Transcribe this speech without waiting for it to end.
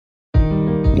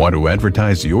Want to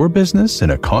advertise your business in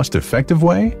a cost-effective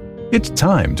way? It's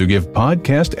time to give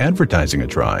podcast advertising a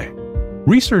try.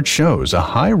 Research shows a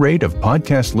high rate of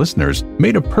podcast listeners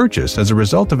made a purchase as a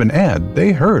result of an ad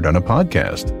they heard on a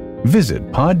podcast. Visit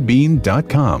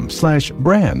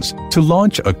podbean.com/brands to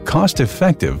launch a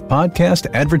cost-effective podcast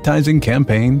advertising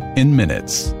campaign in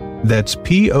minutes. That's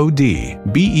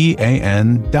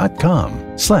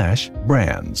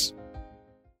podbean.com/brands.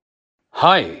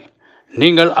 Hi,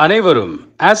 நீங்கள் அனைவரும்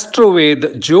ஆஸ்ட்ரோவேத்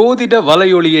ஜோதிட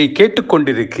வலையொலியை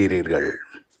கேட்டுக்கொண்டிருக்கிறீர்கள்.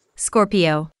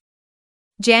 Scorpio.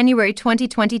 January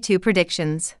 2022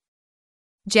 predictions.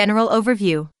 General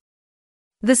overview.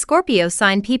 The Scorpio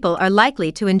sign people are likely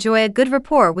to enjoy a good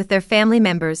rapport with their family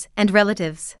members and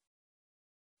relatives.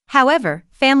 However,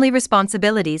 family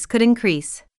responsibilities could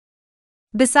increase.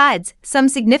 Besides, some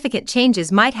significant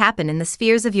changes might happen in the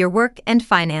spheres of your work and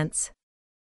finance.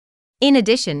 In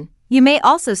addition, you may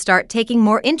also start taking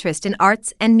more interest in arts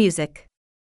and music.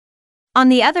 On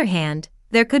the other hand,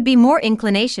 there could be more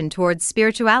inclination towards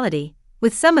spirituality,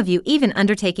 with some of you even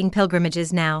undertaking pilgrimages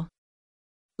now.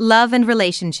 Love and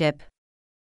relationship.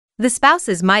 The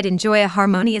spouses might enjoy a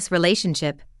harmonious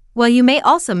relationship, while you may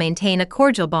also maintain a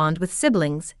cordial bond with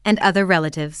siblings and other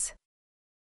relatives.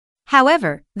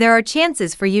 However, there are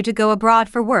chances for you to go abroad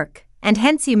for work, and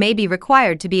hence you may be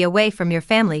required to be away from your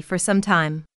family for some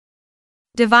time.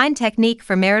 Divine technique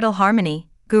for marital harmony,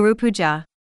 Guru Puja.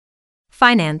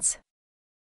 Finance.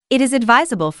 It is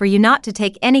advisable for you not to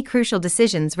take any crucial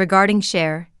decisions regarding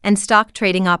share and stock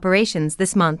trading operations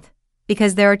this month,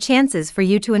 because there are chances for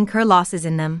you to incur losses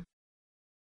in them.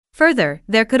 Further,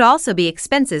 there could also be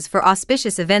expenses for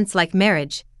auspicious events like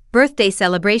marriage, birthday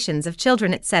celebrations of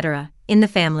children, etc., in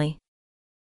the family.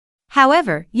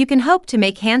 However, you can hope to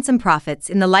make handsome profits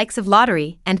in the likes of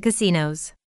lottery and casinos.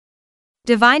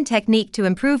 Divine technique to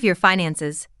improve your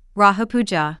finances, Rahu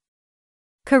Puja.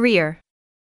 Career.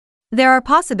 There are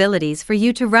possibilities for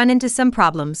you to run into some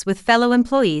problems with fellow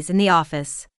employees in the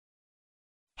office.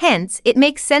 Hence, it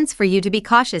makes sense for you to be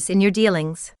cautious in your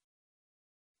dealings.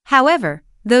 However,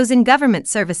 those in government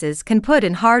services can put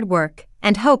in hard work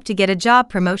and hope to get a job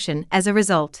promotion as a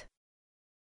result.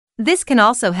 This can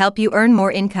also help you earn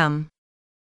more income.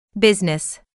 Business.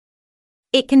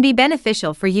 It can be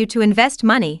beneficial for you to invest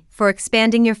money for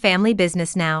expanding your family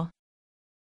business now.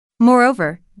 Moreover,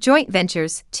 joint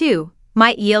ventures, too,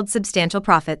 might yield substantial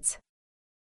profits.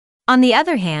 On the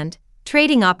other hand,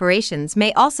 trading operations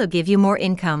may also give you more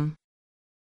income.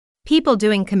 People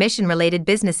doing commission-related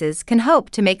businesses can hope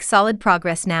to make solid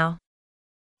progress now.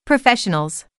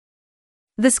 Professionals.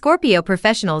 The Scorpio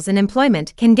professionals in employment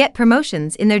can get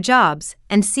promotions in their jobs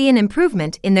and see an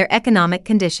improvement in their economic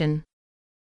condition.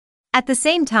 At the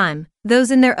same time, those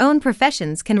in their own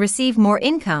professions can receive more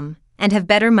income and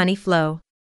have better money flow.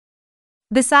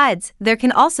 Besides, there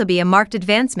can also be a marked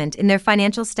advancement in their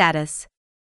financial status.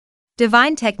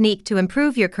 Divine technique to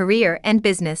improve your career and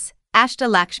business, Ashta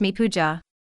Lakshmi Puja.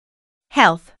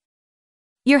 Health.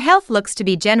 Your health looks to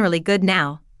be generally good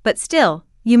now, but still,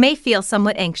 you may feel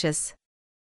somewhat anxious.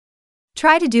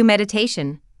 Try to do meditation,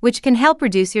 which can help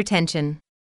reduce your tension.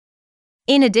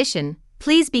 In addition,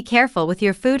 please be careful with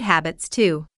your food habits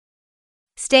too.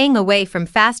 Staying away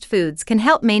from fast foods can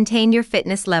help maintain your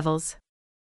fitness levels.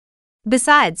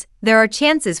 Besides, there are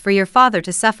chances for your father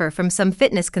to suffer from some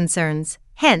fitness concerns,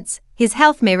 hence, his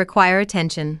health may require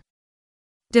attention.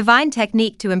 Divine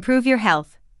technique to improve your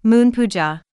health, Moon Puja.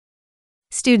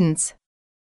 Students.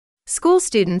 School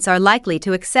students are likely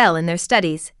to excel in their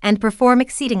studies and perform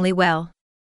exceedingly well.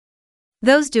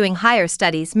 Those doing higher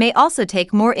studies may also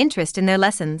take more interest in their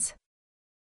lessons.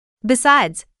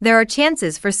 Besides, there are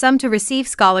chances for some to receive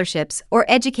scholarships or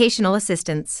educational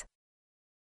assistance.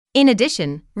 In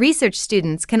addition, research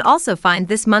students can also find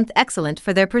this month excellent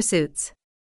for their pursuits.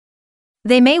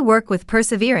 They may work with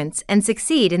perseverance and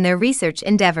succeed in their research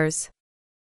endeavors.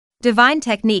 Divine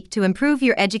technique to improve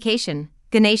your education,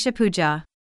 Ganesha Puja.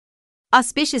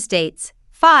 Auspicious dates,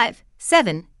 5,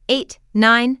 7, 8,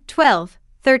 9, 12,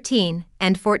 13,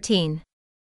 and 14.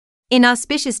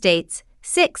 Inauspicious dates,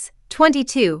 6,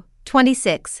 22,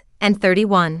 26, and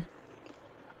 31.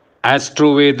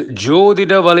 AstroVed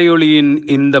ஜோதிட வலையொலியின்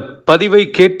இந்த பதிவை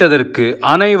கேட்டதற்கு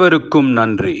அனைவருக்கும்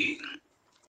நன்றி.